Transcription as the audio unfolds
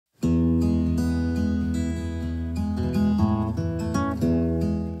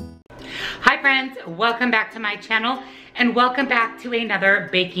friends, welcome back to my channel and welcome back to another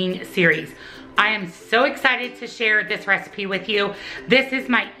baking series. I am so excited to share this recipe with you. This is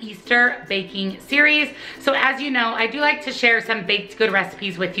my Easter baking series. So as you know, I do like to share some baked good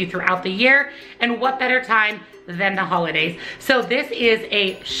recipes with you throughout the year, and what better time than the holidays. So this is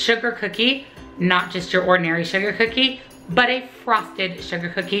a sugar cookie, not just your ordinary sugar cookie, but a frosted sugar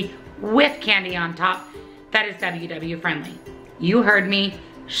cookie with candy on top that is WW friendly. You heard me.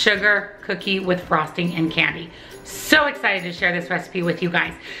 Sugar cookie with frosting and candy. So excited to share this recipe with you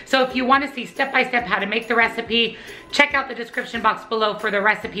guys. So if you want to see step-by-step how to make the recipe, check out the description box below for the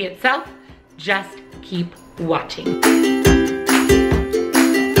recipe itself. Just keep watching.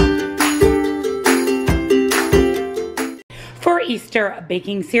 For Easter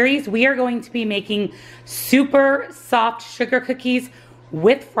baking series, we are going to be making super soft sugar cookies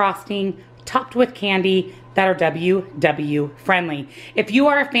with frosting topped with candy that are WW friendly. If you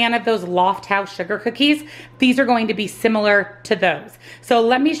are a fan of those Loft House sugar cookies, these are going to be similar to those. So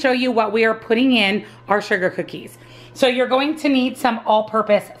let me show you what we are putting in our sugar cookies. So you're going to need some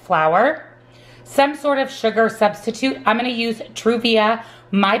all-purpose flour, some sort of sugar substitute. I'm gonna use Truvia.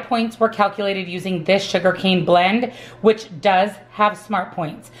 My points were calculated using this sugarcane blend, which does have smart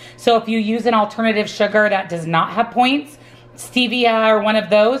points. So if you use an alternative sugar that does not have points, stevia or one of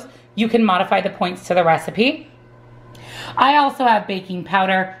those, you can modify the points to the recipe. I also have baking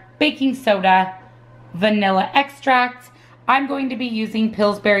powder, baking soda, vanilla extract. I'm going to be using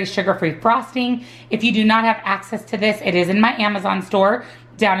Pillsbury sugar-free frosting. If you do not have access to this, it is in my Amazon store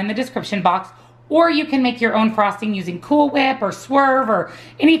down in the description box. Or you can make your own frosting using Cool Whip or Swerve or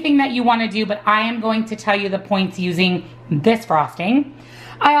anything that you want to do, but I am going to tell you the points using this frosting.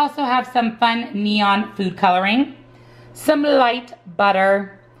 I also have some fun neon food coloring, some light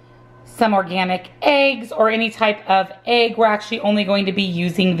butter, some organic eggs or any type of egg. We're actually only going to be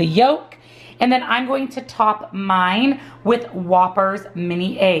using the yolk. And then I'm going to top mine with Whopper's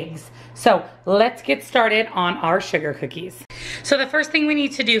mini eggs. So let's get started on our sugar cookies. So the first thing we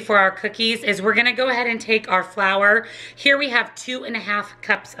need to do for our cookies is we're gonna go ahead and take our flour. Here we have 2.5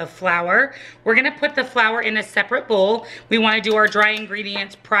 cups of flour. We're gonna put the flour in a separate bowl. We wanna do our dry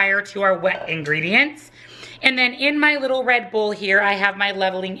ingredients prior to our wet ingredients. And then in my little red bowl here, I have my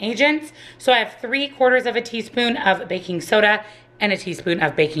leveling agents. So I have 3/4 of a teaspoon of baking soda and a teaspoon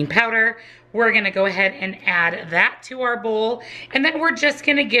of baking powder. We're gonna go ahead and add that to our bowl. And then we're just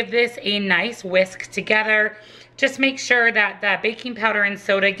gonna give this a nice whisk together. Just make sure that the baking powder and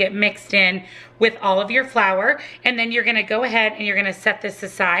soda get mixed in with all of your flour. And then you're gonna go ahead and you're gonna set this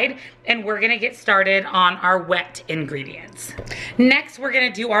aside, and we're gonna get started on our wet ingredients. Next, we're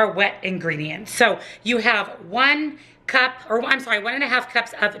gonna do our wet ingredients. So you have 1 cup, or I'm sorry, 1.5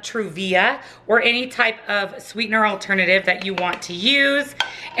 cups of Truvia or any type of sweetener alternative that you want to use.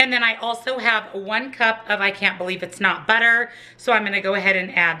 And then I also have 1 cup of, I can't believe it's not butter, so I'm gonna go ahead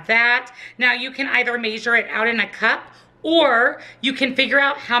and add that. Now you can either measure it out in a cup, or you can figure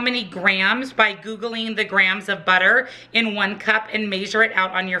out how many grams by Googling the grams of butter in 1 cup and measure it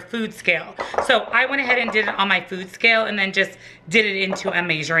out on your food scale. So I went ahead and did it on my food scale and then just did it into a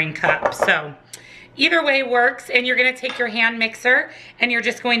measuring cup. So either way works, and you're gonna take your hand mixer and you're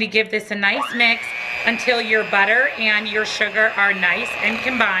just going to give this a nice mix until your butter and your sugar are nice and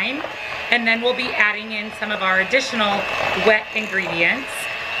combined. And then we'll be adding in some of our additional wet ingredients.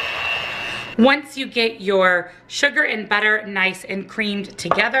 Once you get your sugar and butter nice and creamed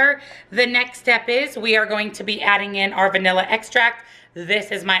together, the next step is we are going to be adding in our vanilla extract.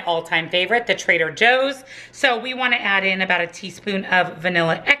 This is my all-time favorite, the Trader Joe's. So we want to add in about a teaspoon of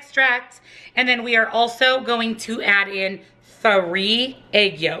vanilla extract. And then we are also going to add in 3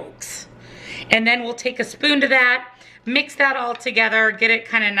 egg yolks. And then we'll take a spoon to that, mix that all together, get it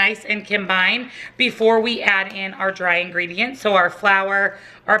kind of nice and combined before we add in our dry ingredients. So our flour,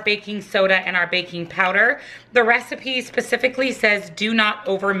 our baking soda, and our baking powder. The recipe specifically says do not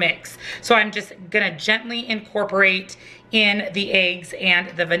overmix. So I'm just gonna gently incorporate in the eggs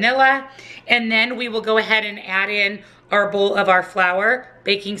and the vanilla. And then we will go ahead and add in our bowl of our flour,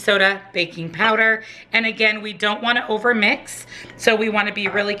 baking soda, baking powder. And again, we don't want to overmix. So we want to be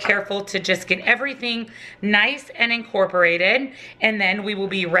really careful to just get everything nice and incorporated. And then we will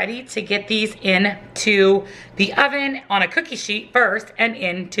be ready to get these into the oven on a cookie sheet first and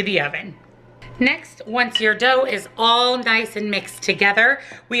into the oven. Next, once your dough is all nice and mixed together,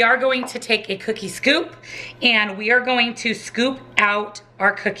 we are going to take a cookie scoop and we are going to scoop out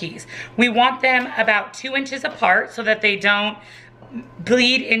our cookies. We want them about 2 inches apart so that they don't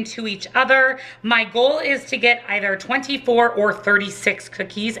bleed into each other. My goal is to get either 24 or 36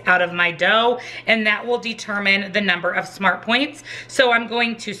 cookies out of my dough, and that will determine the number of smart points. So I'm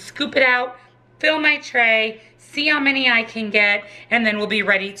going to scoop it out, fill my tray, see how many I can get, and then we'll be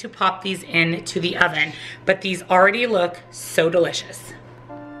ready to pop these into the oven. But these already look so delicious.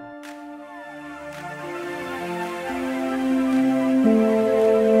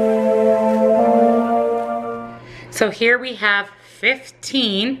 So here we have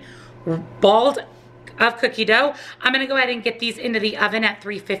 15 balls of cookie dough. I'm gonna go ahead and get these into the oven at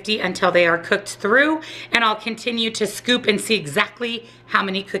 350 until they are cooked through, and I'll continue to scoop and see exactly how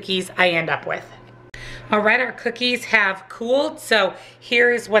many cookies I end up with. All right, our cookies have cooled, so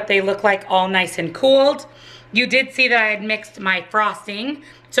here's what they look like, all nice and cooled. You did see that I had mixed my frosting,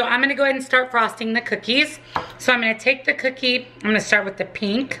 so I'm gonna go ahead and start frosting the cookies. So I'm gonna take the cookie, I'm gonna start with the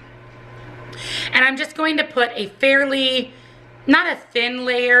pink, and I'm just going to put a fairly, not a thin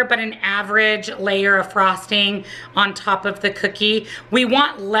layer, but an average layer of frosting on top of the cookie. We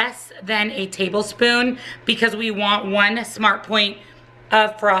want less than a tablespoon because we want 1 smart point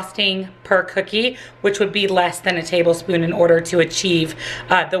of frosting per cookie, which would be less than a tablespoon in order to achieve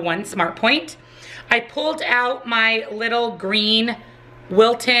the 1 smart point. I pulled out my little green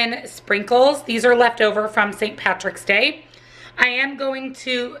Wilton sprinkles. These are left over from St. Patrick's Day. I am going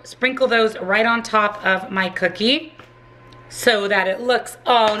to sprinkle those right on top of my cookie so that it looks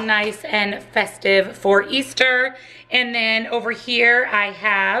all nice and festive for Easter. And then over here I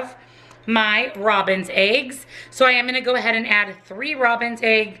have my robin's eggs. So I am gonna go ahead and add 3 robin's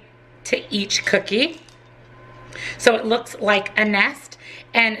eggs to each cookie. So it looks like a nest.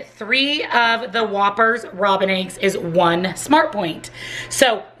 And 3 of the Whopper's robin eggs is 1 smart point.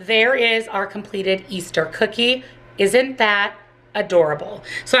 So there is our completed Easter cookie. Isn't that adorable?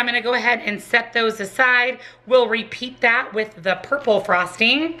 So I'm gonna go ahead and set those aside. We'll repeat that with the purple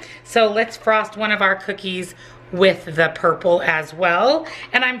frosting. So let's frost one of our cookies with the purple as well.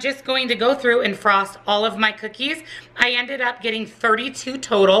 And I'm just going to go through and frost all of my cookies. I ended up getting 32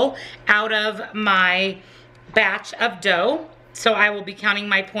 total out of my batch of dough. So I will be counting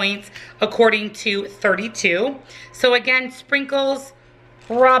my points according to 32. So again, sprinkles,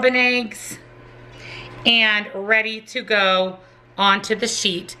 robin eggs, and ready to go onto the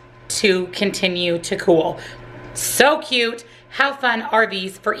sheet to continue to cool. So cute. How fun are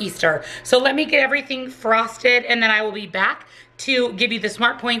these for Easter? So let me get everything frosted and then I will be back to give you the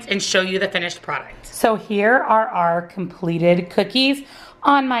smart points and show you the finished product. So here are our completed cookies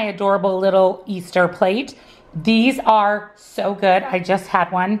on my adorable little Easter plate. These are so good. I just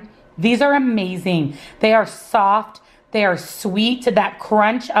had one. These are amazing. They are soft. They are sweet. That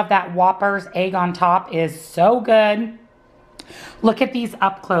crunch of that Whopper's egg on top is so good. Look at these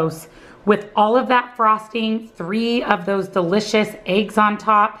up close. With all of that frosting, 3 of those delicious eggs on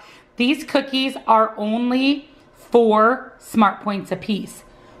top. These cookies are only 4 smart points apiece.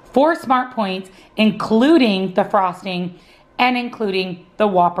 4 smart points, including the frosting and including the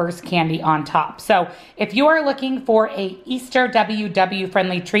Whopper's candy on top. So if you are looking for a Easter WW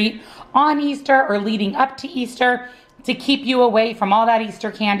friendly treat on Easter or leading up to Easter to keep you away from all that Easter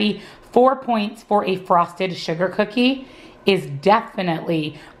candy, 4 points for a frosted sugar cookie is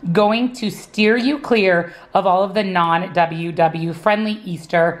definitely going to steer you clear of all of the non-WW friendly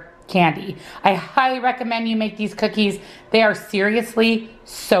Easter candy. I highly recommend you make these cookies. They are seriously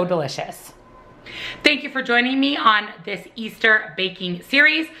so delicious. Thank you for joining me on this Easter baking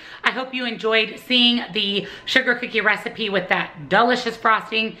series. I hope you enjoyed seeing the sugar cookie recipe with that delicious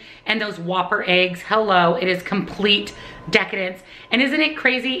frosting and those Whopper eggs. Hello, it is complete decadence. And isn't it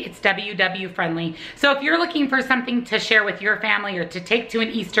crazy? It's WW friendly. So if you're looking for something to share with your family or to take to an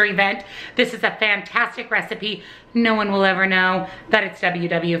Easter event, this is a fantastic recipe. No one will ever know that it's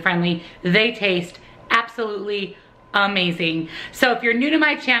WW friendly. They taste absolutely amazing. So if you're new to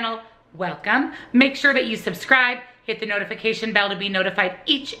my channel, welcome. Make sure that you subscribe, hit the notification bell to be notified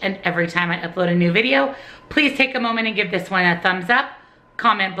each and every time I upload a new video. Please take a moment and give this one a thumbs up.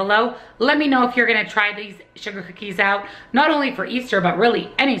 Comment below. Let me know if you're gonna try these sugar cookies out, not only for Easter, but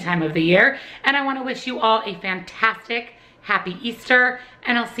really any time of the year. And I wanna wish you all a fantastic, happy Easter,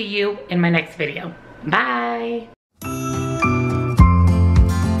 and I'll see you in my next video. Bye.